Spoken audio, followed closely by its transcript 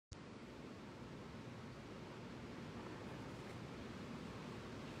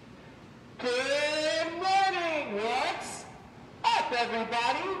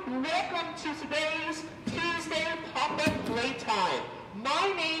everybody. Welcome to today's Tuesday Pop-Up Playtime.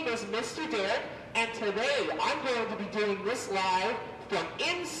 My name is Mr. Derek, and today I'm going to be doing this live from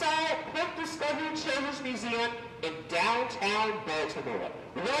inside Port Discovery Children's Museum in downtown Baltimore.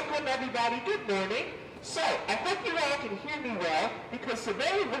 Welcome, everybody. Good morning. So, I hope you all can hear me well, because today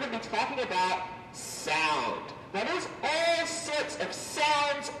we're going to be talking about sound. Now, there's all sorts of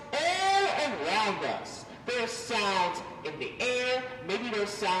sounds all around us. There's sounds in the air, maybe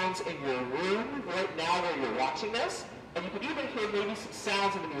there's sounds in your room right now where you're watching this, and you can even hear maybe some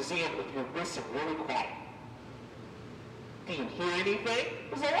sounds in the museum if you listen really quiet. Do you hear anything?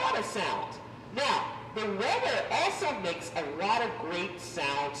 There's a lot of sounds. Now, the weather also makes a lot of great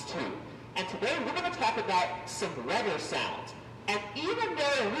sounds too. And today we're going to talk about some weather sounds. And even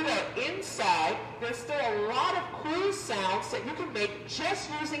though we are inside, there's still a lot of cool sounds that you can make just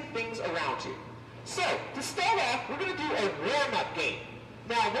using things around you. So, to start off, we're going to do a warm-up game.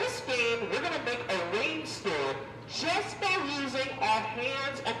 Now, this game, we're going to make a rainstorm just by using our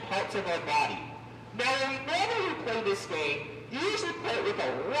hands and parts of our body. Now, when we normally play this game, you usually play it with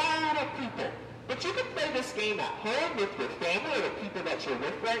a lot of people. But you can play this game at home with your family or the people that you're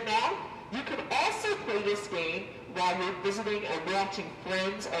with right now. You can also play this game while you're visiting and watching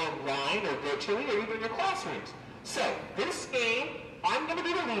friends online or virtually or even in your classrooms. So, this game, I'm going to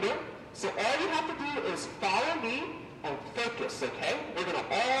be the leader. So all you have to do is follow me and focus, okay? We're going to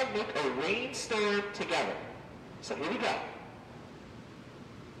all make a rainstorm together. So here we go.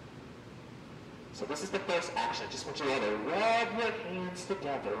 So this is the first action. I just want you all to rub your hands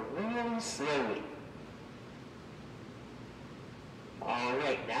together really slowly. All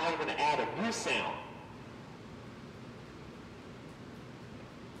right, now I'm going to add a new sound.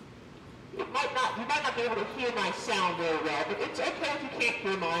 You might not be able to hear my sound very well, but it's okay if you can't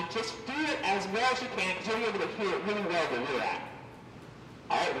hear mine. Just do it as well as you can, because you'll be able to hear it really well where you're at.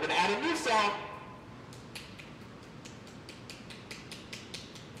 All right, we're going to add a new sound.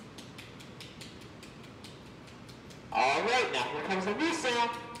 All right, now here comes a new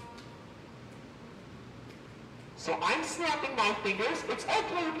sound. So I'm snapping my fingers. It's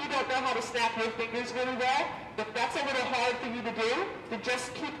okay if you don't know how to snap your fingers really well. If that's a little hard for you to do, then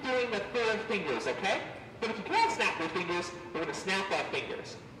just keep doing the 4 fingers, okay? But if you can't snap your fingers, we're going to snap our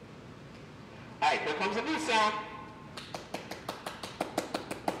fingers. All right, here comes a new sound.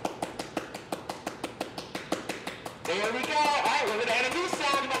 There we go. All right, we're going to add a new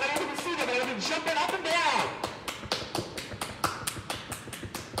sound. You might not be able to see them, but we're jumping up and down.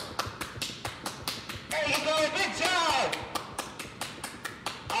 There you go. Good job.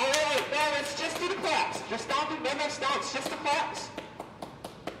 All right, now let's just do the claps. Just don't do no more stomps, just the claps.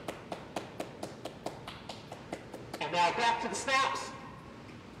 And now back to the snaps.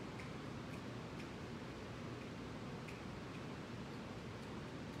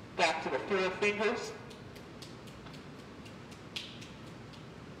 Back to the 4 fingers.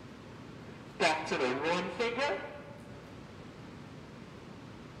 Back to the 1 finger.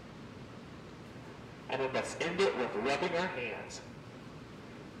 And then let's end it with rubbing our hands.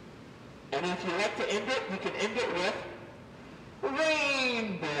 And if you like to end it, you can end it with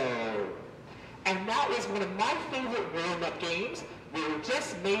rainbow. And that was one of my favorite warm-up games. We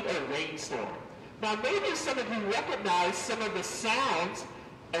just made a rainstorm. Now maybe some of you recognize some of the sounds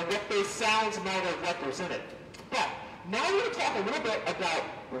and what those sounds might have represented. But now we're going to talk a little bit about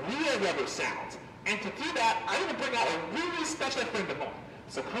real weather sounds. And to do that, I'm going to bring out a really special friend of mine.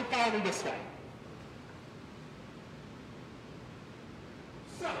 So come follow me this way.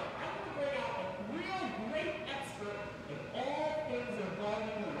 So, I'm going to bring out a real great expert in all things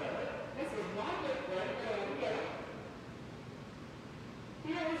involving the weather. This is my good friend, Nimbus.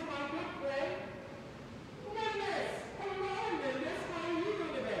 Here is my good friend, Nimbus. Hello, Nimbus. How are you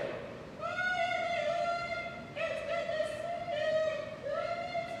doing today? It's good to see you.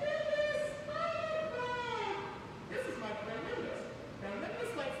 Nimbus. Hi. This is my friend Nimbus. Now,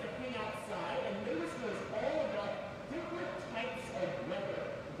 Nimbus likes to hang outside, and Nimbus knows all about different types of weather.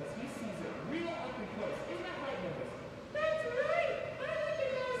 Because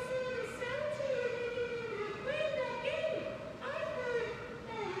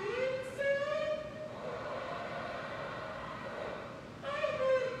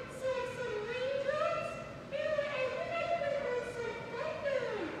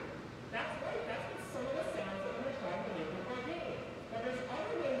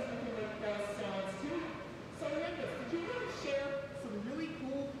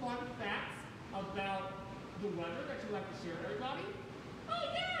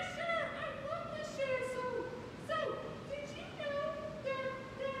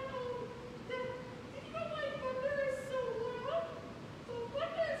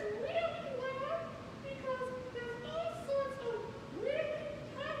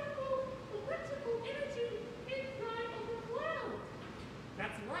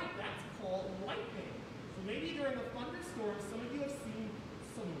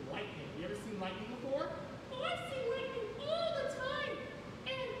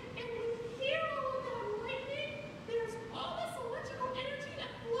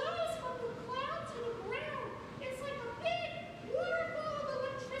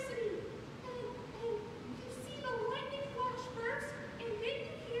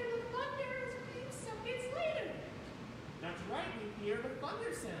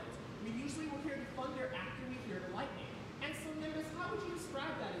thunder sounds. We usually will hear the thunder after we hear the lightning. And so Nimbus, how would you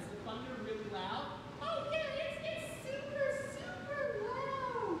describe that? Is the thunder really loud? Oh yeah, it's super, super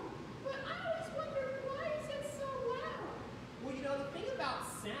loud. But I always wondered, why is it so loud? Well, you know, the thing about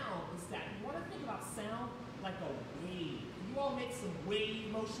sound is that you want to think about sound like a wave. You all make some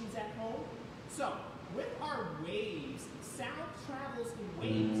wave motions at home? So, with our waves, sound travels in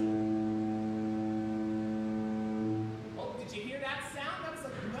waves. Oh, did you hear that sound? That was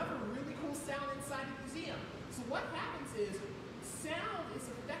another really cool sound inside the museum. So what happens is, sound is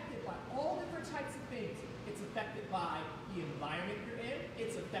affected by all different types of things. It's affected by the environment you're in.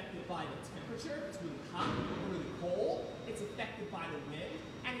 It's affected by the temperature. It's really hot or really cold. It's affected by the wind.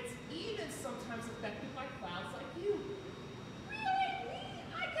 And it's even sometimes affected by clouds like you. Really?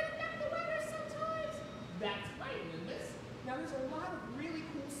 I can affect the weather sometimes? That's right, Nimbus. Now there's a lot of really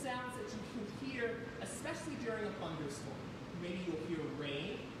cool sounds that you can hear, especially during a thunderstorm. Maybe you'll hear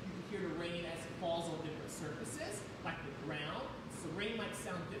rain. You can hear the rain as it falls on different surfaces, like the ground. So rain might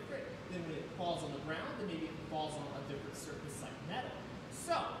sound different than when it falls on the ground, than maybe if it falls on a different surface like metal.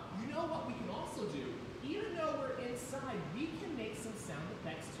 So, you know what we can also do? Even though we're inside, we can make some sound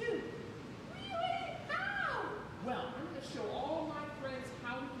effects too. Really? How? Well, I'm going to show all my friends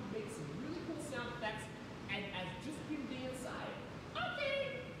how we can make some really cool sound effects and as just people being inside.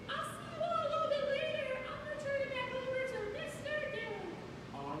 Okay, I'll see you all a little bit later. I'm going to turn it back over to Mr. Dylan.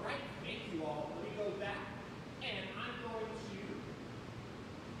 All right, thank you all. Let me go back, and I'm going to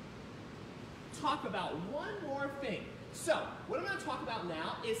talk about one more thing. So, what I'm going to talk about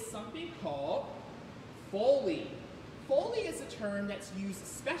now is something called Foley. Foley is a term that's used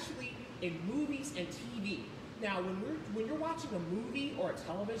especially in movies and TV. Now, when you're watching a movie or a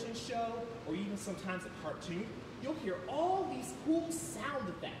television show, or even sometimes a cartoon, you'll hear all these cool sound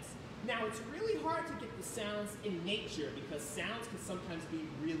effects. Now, it's really hard to get the sounds in nature because sounds can sometimes be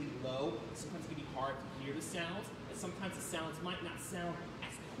really low, sometimes it can be hard to hear the sounds, and sometimes the sounds might not sound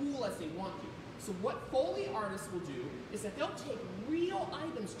as cool as they want to. So what Foley artists will do is that they'll take real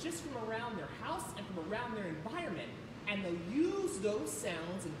items just from around their house and from around their environment, and they'll use those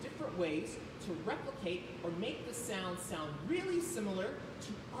sounds in different ways to replicate or make the sound sound really similar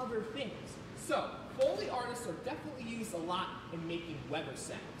to other things. So, Foley artists are definitely used a lot in making weather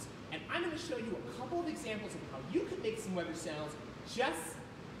sounds. And I'm going to show you a couple of examples of how you can make some weather sounds just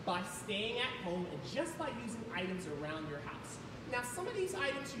by staying at home and just by using items around your house. Now, some of these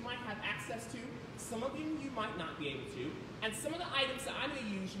items you might have access to, some of them you might not be able to, and some of the items that I'm going to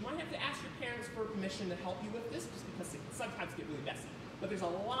use, you might have to ask your parents for permission to help you with this, just because it can sometimes get really messy. But there's a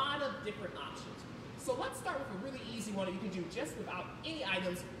lot of different options. So let's start with a really easy one that you can do just without any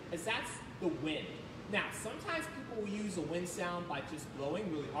items, as that's the wind. Now, sometimes people will use a wind sound by just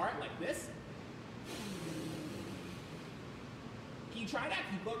blowing really hard, like this. Can you try that?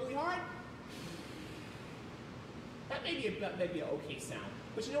 Can you blow really hard? That may be an okay sound.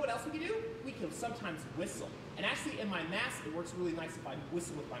 But you know what else we can do? We can sometimes whistle. And actually in my mask, it works really nice if I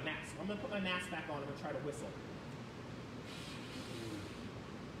whistle with my mask. So I'm going to put my mask back on and I'm going to try to whistle.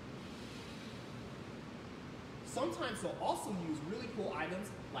 Sometimes they'll also use really cool items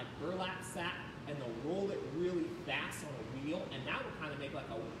like burlap sack, and they'll roll it really fast on a wheel, and that will kind of make like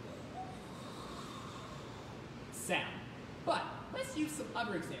a sound. But let's use some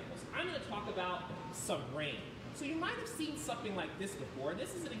other examples. I'm going to talk about some rain. So you might have seen something like this before.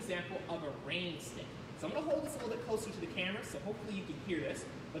 This is an example of a rain stick. So I'm going to hold this a little bit closer to the camera, so hopefully you can hear this.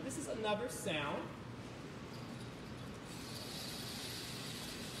 But this is another sound.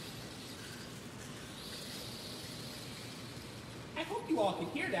 I hope you all can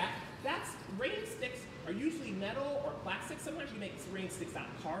hear that. Rain sticks are usually metal or plastic. Sometimes you make rain sticks out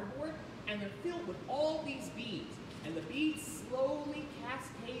of cardboard, and they're filled with all these beads. And the beads slowly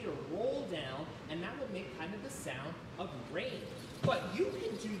cascade or roll down, and that will make kind of the sound of rain. But you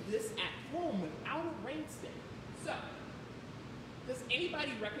can do this at home without a rain stick. So, does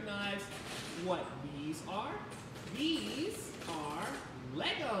anybody recognize what these are? These are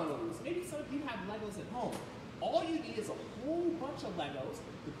Legos. Maybe some of you have Legos at home. All you need is a whole bunch of Legos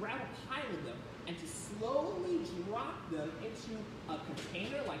to grab a pile of them and to slowly drop them into a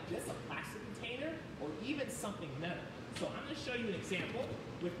container like this, a plastic container, or even something metal. So I'm going to show you an example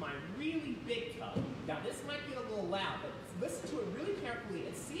with my really big tub. Now this might get a little loud, but listen to it really carefully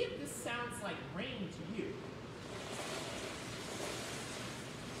and see if this sounds like rain to you.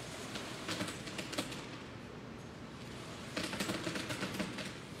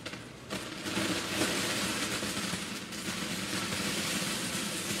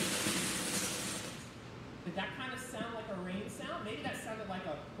 Did that kind of sound like a rain sound? Maybe that sounded like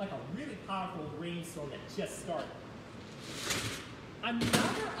a really powerful rainstorm that just started.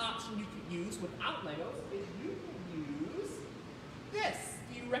 Another option you could use without Legos is you can use this.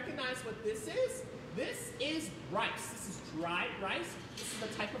 Do you recognize what this is? This is rice. This is dried rice. This is the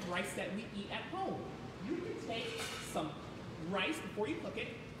type of rice that we eat at home. You can take some rice before you cook it.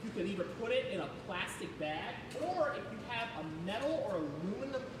 You can either put it in a plastic bag, or if you have a metal or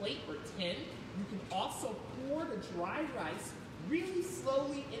aluminum plate or tin, you can also pour the dried rice really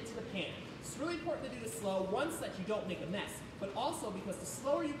slowly into the pan. It's really important to do this slow, one, so that you don't make a mess, but also because the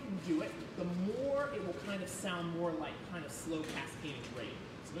slower you can do it, the more it will kind of sound more like kind of slow cascading rain.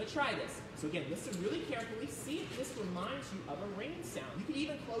 So I'm going to try this. So again, listen really carefully. See if this reminds you of a rain sound. You can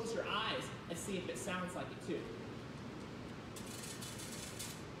even close your eyes and see if it sounds like it too.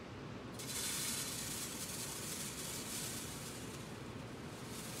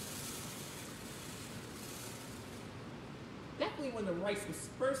 Definitely when the rice was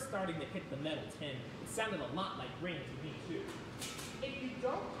first starting to hit the metal tin, it sounded a lot like rain to me too. If you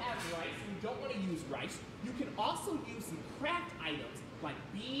don't have rice and you don't want to use rice, you can also use some craft items like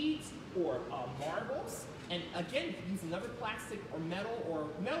beads or marbles. And again, you can use another plastic or metal or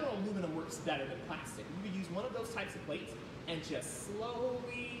aluminum works better than plastic. You could use one of those types of plates and just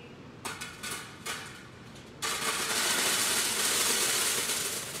slowly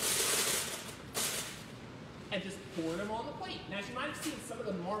and just pour them on the plate. Now, as you might have seen, some of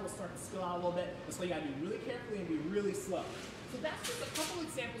the marbles start to spill out a little bit. That's why you gotta be really carefully and be really slow. So that's just a couple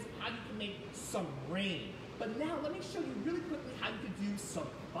examples of how you can make some rain. But now let me show you really quickly how you can do some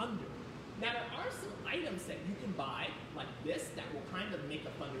thunder. Now there are some items that you can buy, like this, that will kind of make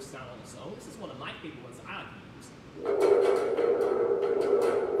a thunder sound on its own. This is one of my favorite ones that I like to use.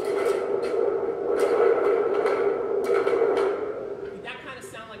 Did that kind of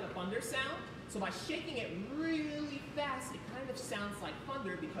sound like a thunder sound? So by shaking it really fast, it kind of sounds like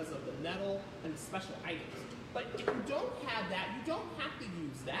thunder because of the metal and the special items. But if you don't have that, you don't have to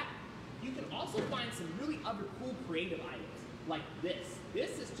use that. You can also find some really other cool creative items, like this.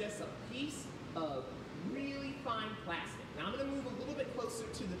 This is just a piece of really fine plastic. Now I'm going to move a little bit closer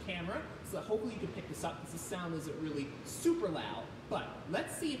to the camera, so hopefully you can pick this up because the sound isn't really super loud. But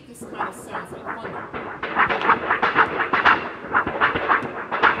let's see if this kind of sounds like thunder.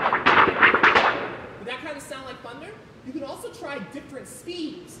 Did that kind of sound like thunder? You can also try different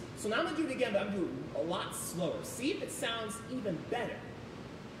speeds. So now I'm going to do it again, but I'm going to do it a lot slower. See if it sounds even better.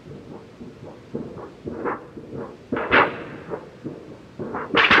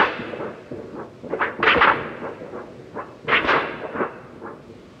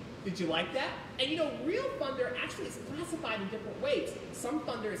 Did you like that? And you know, real thunder actually is classified in different ways. Some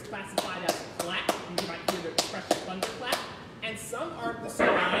thunder is classified as a clap. You might hear the expression thunderclap. And some are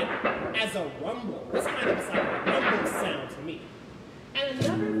described as a rumble. This kind of is like a rumble sound to me. And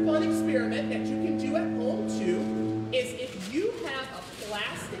another fun experiment that you can do at home too is if you have a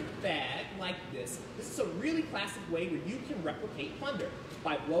plastic bag like this. This is a really classic way where you can replicate thunder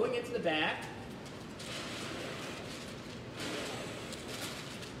by blowing into the bag.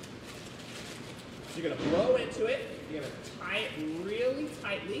 You're going to blow into it, you're going to tie it really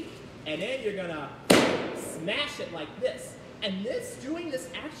tightly, and then you're going to smash it like this. And doing this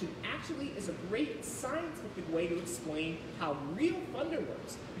action actually is a great scientific way to explain how real thunder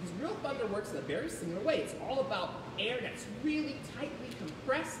works. Because real thunder works in a very similar way. It's all about air that's really tightly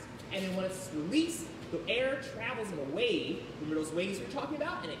compressed, and then when it's released, the air travels in a wave. Remember those waves we're talking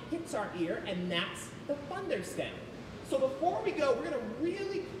about? And it hits our ear, and that's the thunder sound. So before we go, we're going to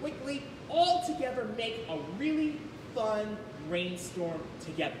really quickly all together make a really fun rainstorm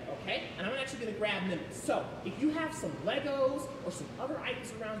together, okay? And I'm actually going to grab Nimbus. So if you have some Legos or some other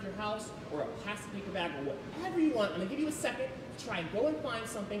items around your house or a plastic paper bag or whatever you want, I'm going to give you a second to try and go and find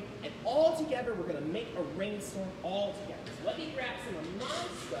something, and all together we're going to make a rainstorm all together. So let me grab some of my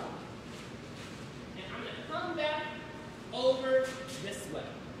stuff, and I'm going to come back over this way.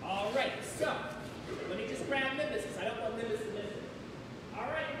 All right, so let me just grab Nimbus because I don't want Nimbus to miss it. All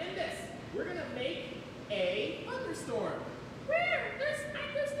right, Nimbus, we're going to make a thunderstorm. Where?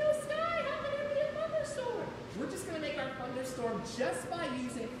 There's no sky. How can there be a thunderstorm? We're just going to make our thunderstorm just by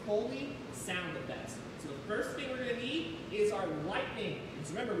using Foley sound effects. So the first thing we're going to need is our lightning.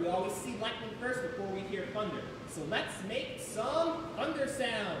 Because remember, we always see lightning first before we hear thunder. So let's make some thunder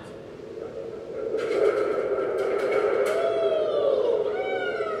sounds.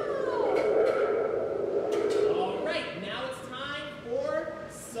 All right, now it's time for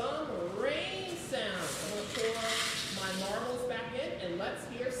some rain sounds. I'm going to pour my marbles back in, and let's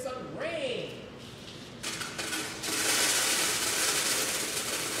hear some rain.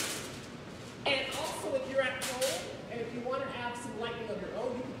 And also, if you're at home, and if you want to have some lightning of your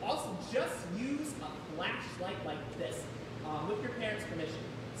own, you can also just use a flashlight like this. with your parents' permission.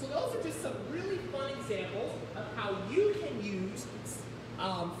 So those are just some really fun examples of how you can use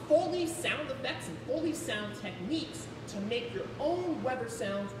Foley sound effects and Foley sound techniques to make your own weather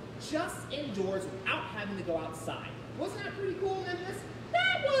sounds just indoors without having to go outside. Wasn't that pretty cool, Nimbus?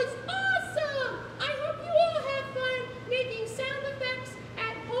 That was awesome! I hope you all have fun making sound effects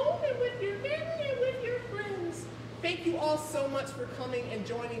at home and with your family and with your friends. Thank you all so much for coming and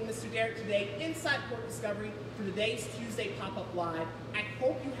joining Mr. Derek today inside Port Discovery for today's Tuesday Pop-Up Live. I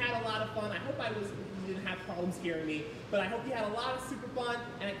hope you had a lot of fun. I hope you didn't have problems hearing me, but I hope you had a lot of super fun,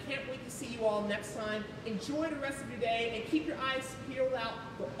 and I can't wait to see you all next time. Enjoy the rest of your day, and keep your eyes peeled out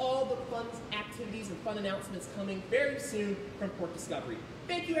for all the fun activities and fun announcements coming very soon from Port Discovery.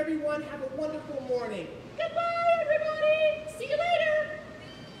 Thank you, everyone. Have a wonderful morning. Goodbye, everybody. See you later.